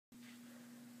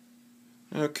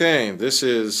Okay, this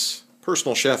is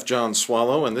personal chef Jon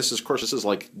Soileau, and this is, of course, this is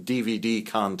like DVD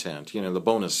content, you know, the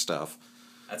bonus stuff.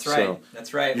 That's right. So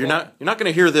that's right. You're not going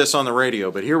to hear this on the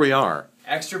radio, but here we are.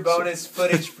 Extra bonus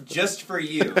footage just for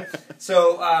you.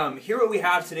 So here what we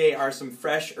have today are some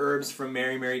fresh herbs from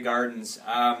Mary Gardens.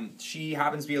 She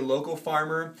happens to be a local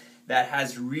farmer that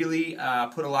has really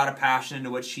put a lot of passion into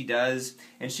what she does,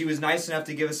 and she was nice enough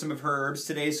to give us some of her herbs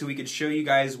today so we could show you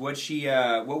guys what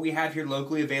we have here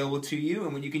locally available to you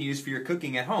and what you can use for your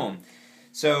cooking at home.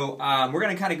 So we're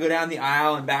going to kind of go down the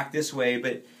aisle and back this way,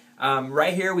 but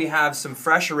right here we have some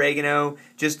fresh oregano.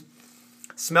 Just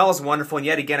smells wonderful, and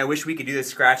yet again, I wish we could do the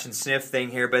scratch and sniff thing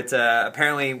here, but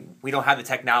apparently we don't have the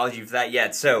technology for that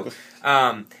yet. So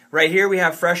right here we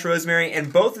have fresh rosemary,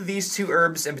 and both of these two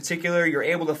herbs in particular you're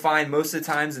able to find most of the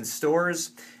times in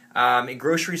stores, in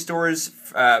grocery stores,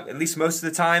 at least most of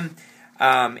the time.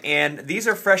 And these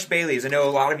are fresh bay leaves. I know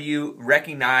a lot of you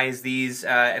recognize these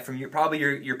from probably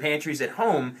your pantries at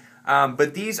home.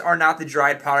 But these are not the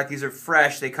dried product. These are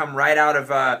fresh. They come right out of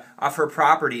off her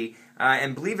property.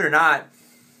 And believe it or not,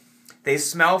 they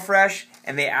smell fresh,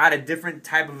 and they add a different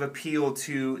type of appeal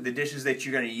to the dishes that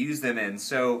you're going to use them in.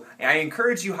 So I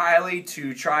encourage you highly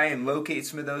to try and locate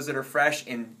some of those that are fresh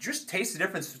and just taste the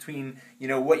difference between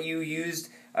what you used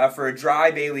for a dry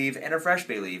bay leaf and a fresh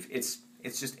bay leaf.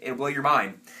 It'll blow your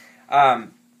mind. The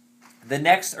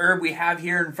next herb we have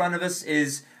here in front of us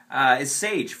is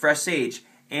sage, fresh sage.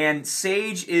 And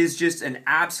sage is just an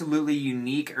absolutely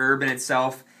unique herb in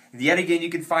itself. Yet again, you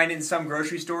can find it in some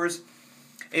grocery stores.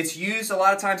 It's used a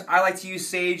lot of times. I like to use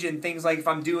sage in things like if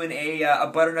I'm doing a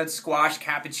butternut squash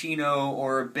cappuccino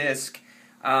or a bisque.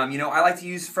 I like to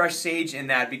use fresh sage in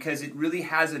that because it really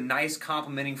has a nice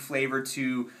complementing flavor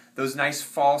to those nice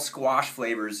fall squash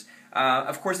flavors.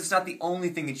 Of course, it's not the only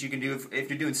thing that you can do. If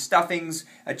you're doing stuffings,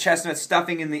 a chestnut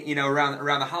stuffing in the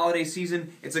around the holiday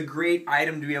season, it's a great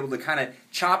item to be able to kind of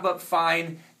chop up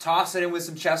fine, toss it in with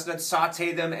some chestnuts,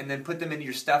 saute them, and then put them into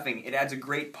your stuffing. It adds a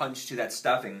great punch to that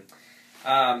stuffing.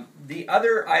 The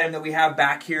other item that we have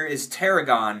back here is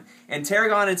tarragon, and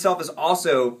tarragon itself is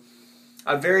also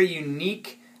a very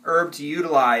unique herb to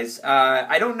utilize.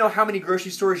 I don't know how many grocery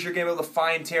stores you're going to be able to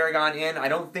find tarragon in. I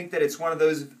don't think that it's one of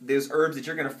those herbs that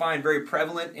you're going to find very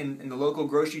prevalent in the local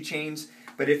grocery chains.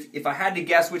 But if I had to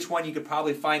guess which one you could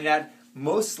probably find it at,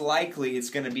 most likely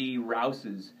it's going to be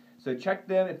Rouse's. So check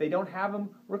them. If they don't have them,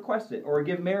 request it. Or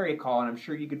give Mary a call, and I'm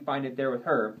sure you could find it there with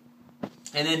her.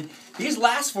 And then these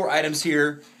last four items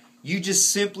here, you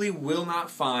just simply will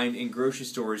not find in grocery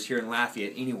stores here in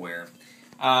Lafayette anywhere.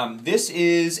 This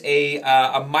is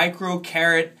a micro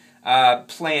carrot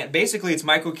plant. Basically, it's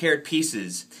micro carrot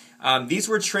pieces. These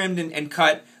were trimmed and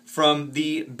cut from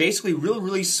the basically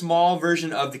really small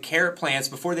version of the carrot plants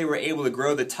before they were able to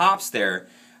grow the tops there.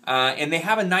 And they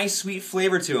have a nice sweet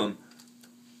flavor to them.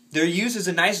 They're used as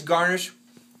a nice garnish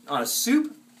on a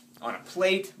soup, on a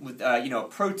plate with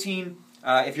protein.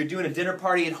 If you're doing a dinner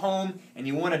party at home and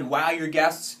you want to wow your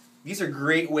guests, these are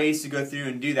great ways to go through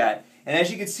and do that. And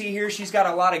as you can see here, she's got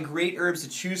a lot of great herbs to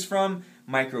choose from.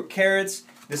 Micro carrots.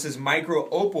 This is micro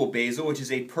opal basil, which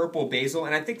is a purple basil.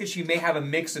 And I think that she may have a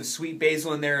mix of sweet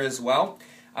basil in there as well.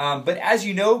 But as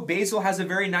you know, basil has a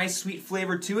very nice sweet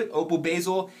flavor to it. Opal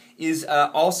basil is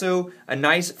also a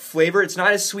nice flavor. It's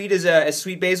not as sweet as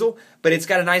sweet basil, but it's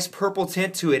got a nice purple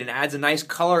tint to it and adds a nice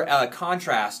color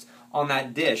contrast on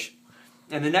that dish.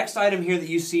 And the next item here that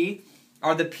you see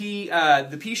are the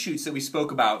pea shoots that we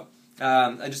spoke about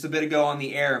just a bit ago on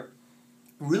the air.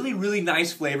 Really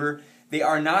nice flavor. They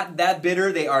are not that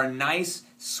bitter. They are nice,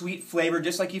 sweet flavor,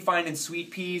 just like you find in sweet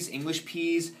peas. English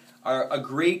peas are a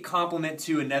great complement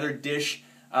to another dish,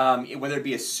 whether it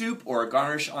be a soup or a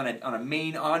garnish on a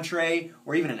main entree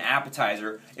or even an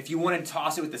appetizer. If you want to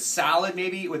toss it with a salad,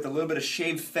 maybe with a little bit of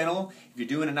shaved fennel, if you're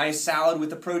doing a nice salad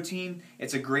with the protein,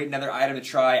 it's a great another item to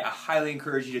try. I highly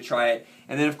encourage you to try it.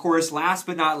 And then, of course, last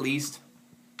but not least,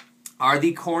 are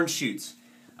the corn shoots.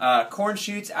 Corn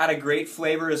shoots add a great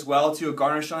flavor as well to a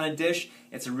garnish on a dish.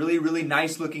 It's a really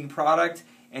nice looking product.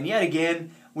 And yet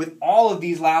again, with all of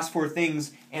these last four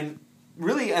things, and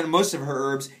really on most of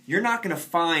her herbs, you're not going to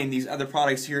find these other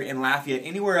products here in Lafayette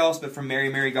anywhere else but from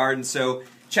Mary Gardens. So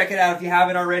check it out if you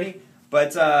haven't already.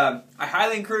 But I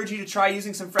highly encourage you to try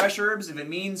using some fresh herbs. If it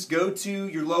means go to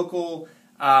your local,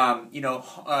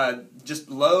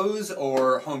 just Lowe's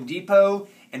or Home Depot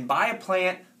and buy a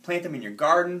plant. Plant them in your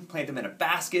garden, plant them in a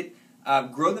basket,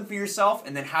 grow them for yourself,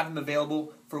 and then have them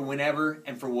available for whenever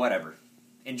and for whatever.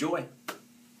 Enjoy.